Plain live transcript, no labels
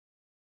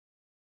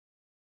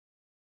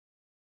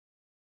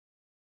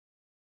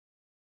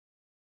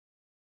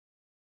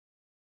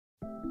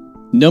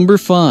Number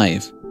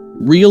 5.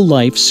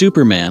 Real-life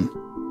Superman.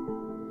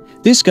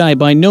 This guy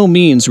by no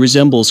means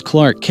resembles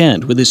Clark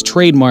Kent with his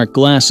trademark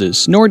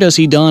glasses, nor does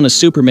he don a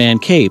Superman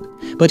cape,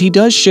 but he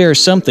does share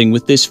something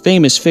with this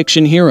famous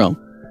fiction hero.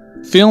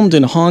 Filmed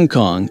in Hong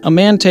Kong, a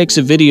man takes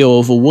a video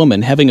of a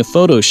woman having a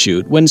photo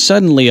shoot when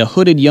suddenly a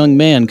hooded young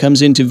man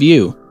comes into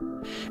view.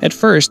 At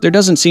first, there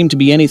doesn't seem to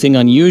be anything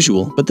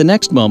unusual, but the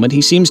next moment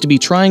he seems to be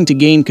trying to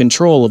gain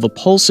control of a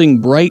pulsing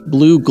bright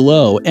blue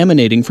glow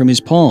emanating from his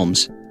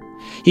palms.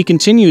 He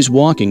continues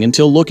walking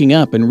until looking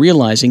up and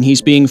realizing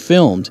he's being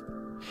filmed.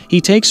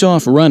 He takes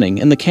off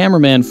running and the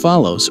cameraman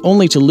follows,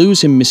 only to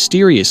lose him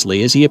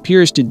mysteriously as he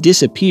appears to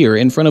disappear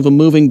in front of a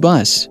moving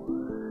bus.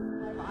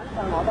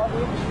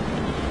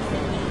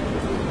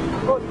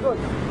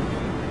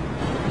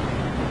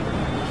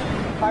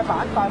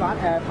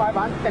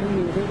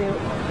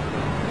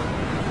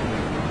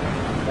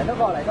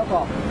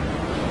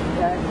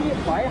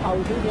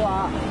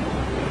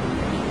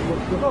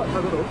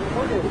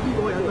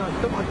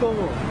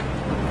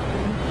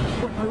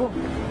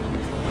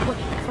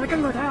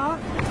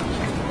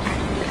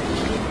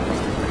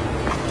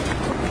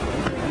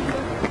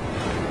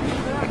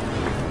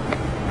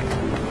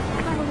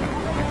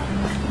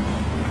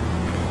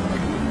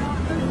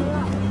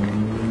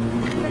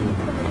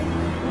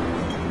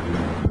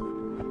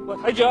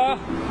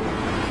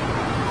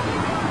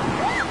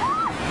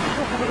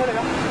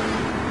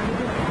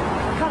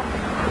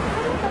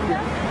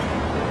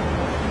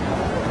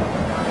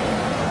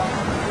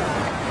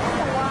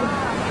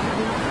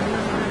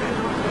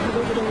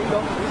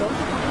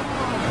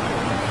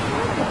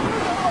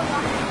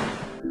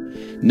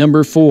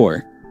 Number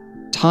 4.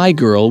 Thai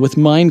girl with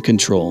mind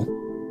control.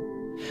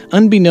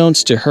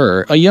 Unbeknownst to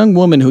her, a young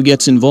woman who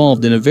gets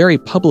involved in a very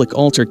public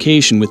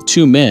altercation with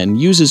two men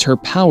uses her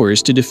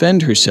powers to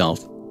defend herself.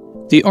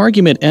 The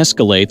argument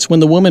escalates when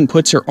the woman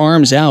puts her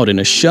arms out in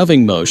a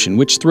shoving motion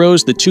which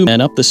throws the two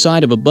men up the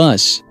side of a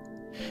bus.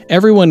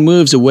 Everyone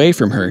moves away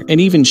from her,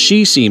 and even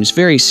she seems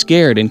very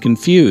scared and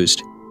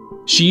confused.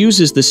 She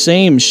uses the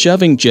same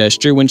shoving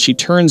gesture when she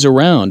turns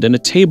around and a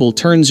table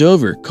turns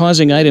over,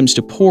 causing items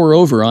to pour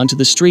over onto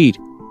the street.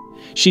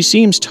 She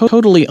seems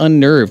totally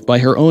unnerved by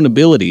her own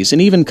abilities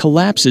and even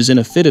collapses in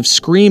a fit of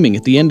screaming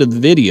at the end of the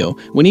video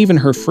when even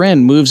her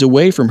friend moves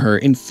away from her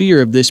in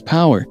fear of this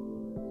power.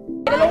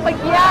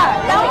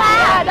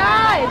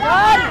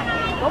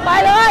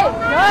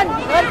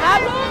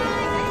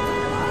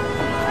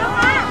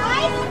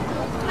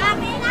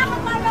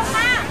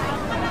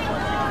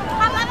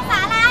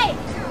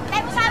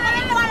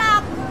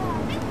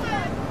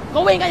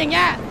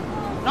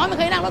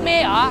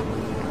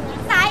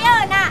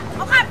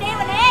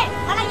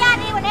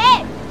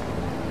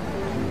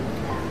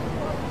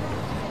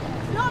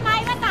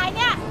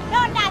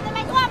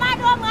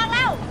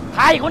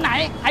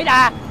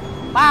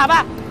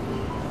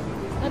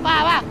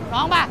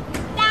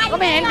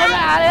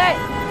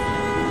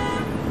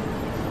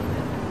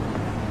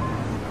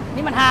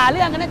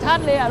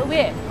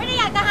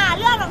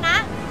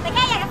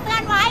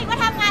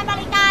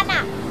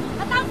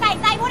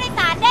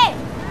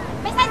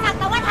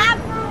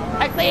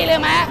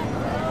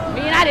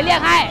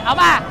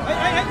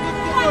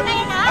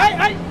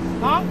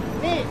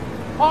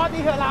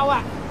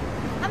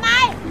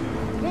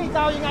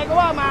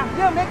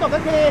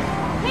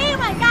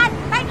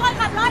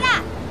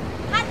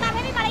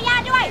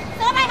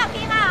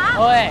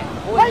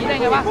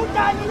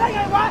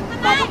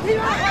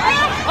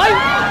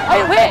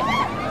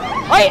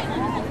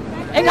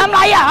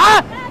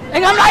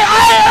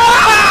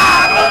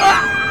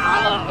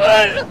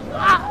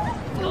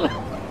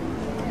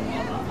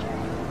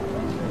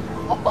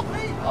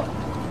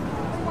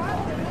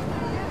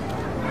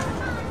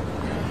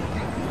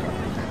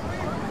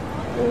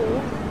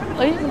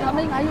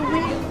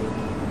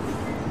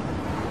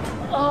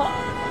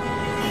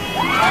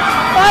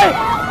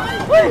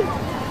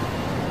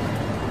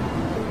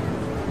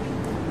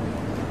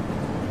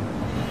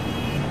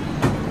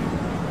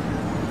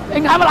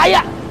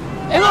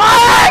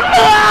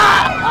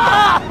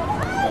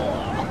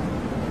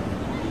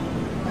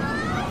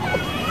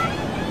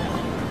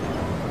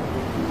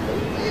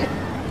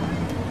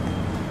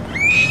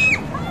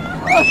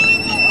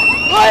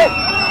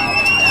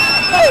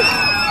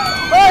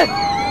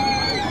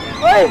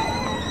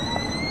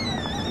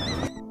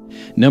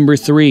 Number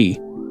 3.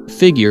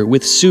 Figure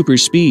with super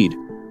speed.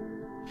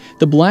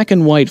 The black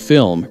and white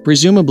film,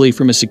 presumably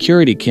from a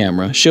security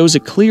camera, shows a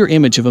clear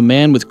image of a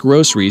man with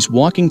groceries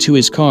walking to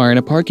his car in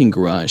a parking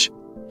garage.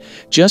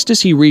 Just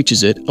as he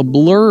reaches it, a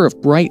blur of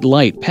bright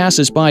light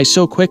passes by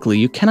so quickly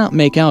you cannot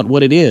make out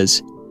what it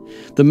is.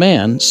 The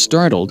man,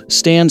 startled,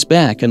 stands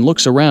back and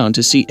looks around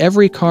to see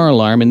every car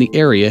alarm in the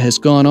area has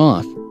gone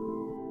off.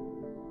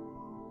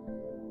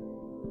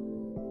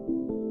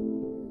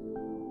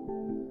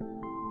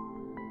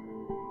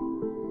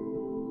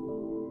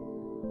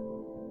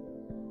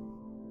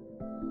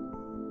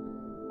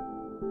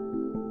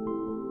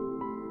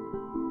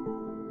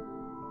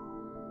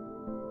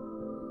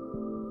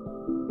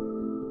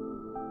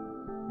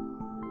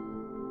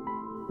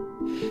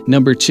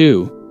 Number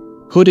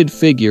 2. Hooded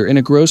figure in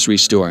a grocery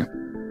store.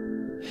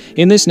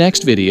 In this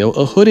next video,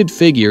 a hooded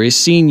figure is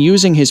seen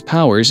using his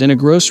powers in a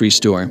grocery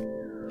store.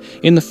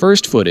 In the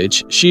first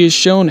footage, she is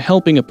shown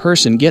helping a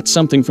person get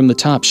something from the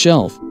top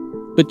shelf.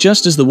 But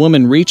just as the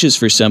woman reaches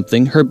for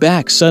something, her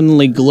back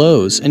suddenly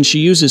glows and she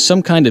uses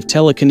some kind of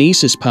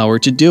telekinesis power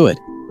to do it.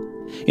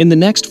 In the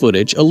next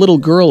footage, a little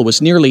girl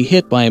was nearly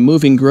hit by a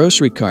moving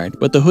grocery cart,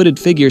 but the hooded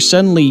figure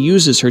suddenly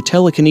uses her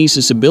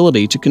telekinesis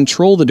ability to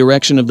control the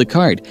direction of the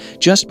cart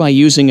just by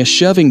using a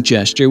shoving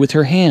gesture with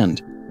her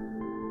hand.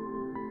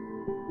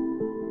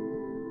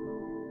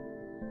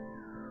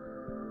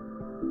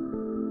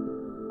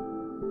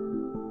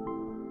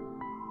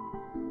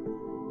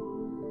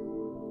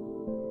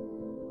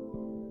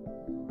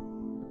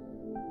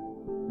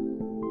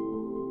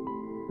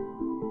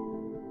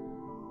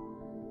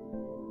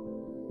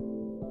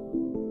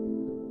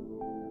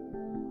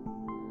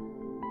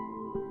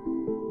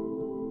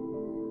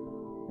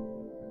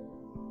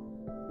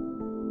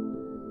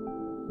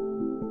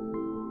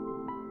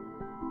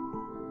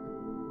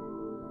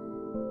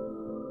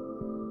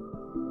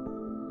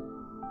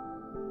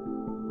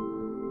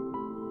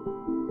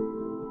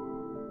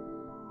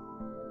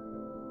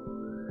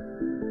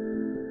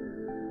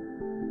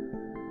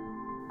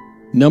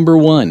 Number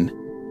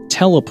 1.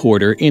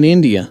 Teleporter in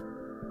India.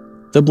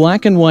 The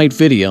black and white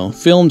video,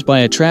 filmed by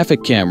a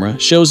traffic camera,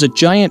 shows a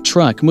giant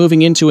truck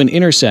moving into an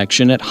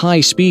intersection at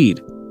high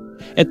speed.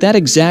 At that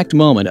exact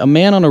moment, a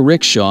man on a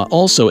rickshaw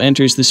also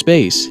enters the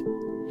space.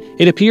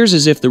 It appears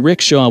as if the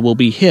rickshaw will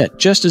be hit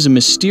just as a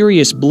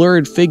mysterious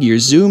blurred figure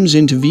zooms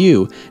into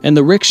view, and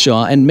the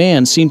rickshaw and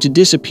man seem to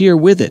disappear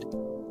with it.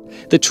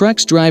 The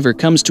truck's driver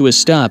comes to a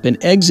stop and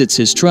exits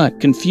his truck,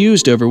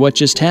 confused over what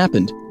just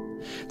happened.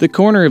 The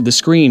corner of the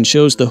screen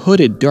shows the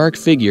hooded dark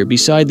figure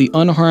beside the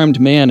unharmed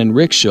man and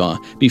rickshaw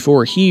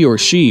before he or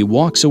she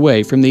walks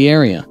away from the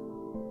area.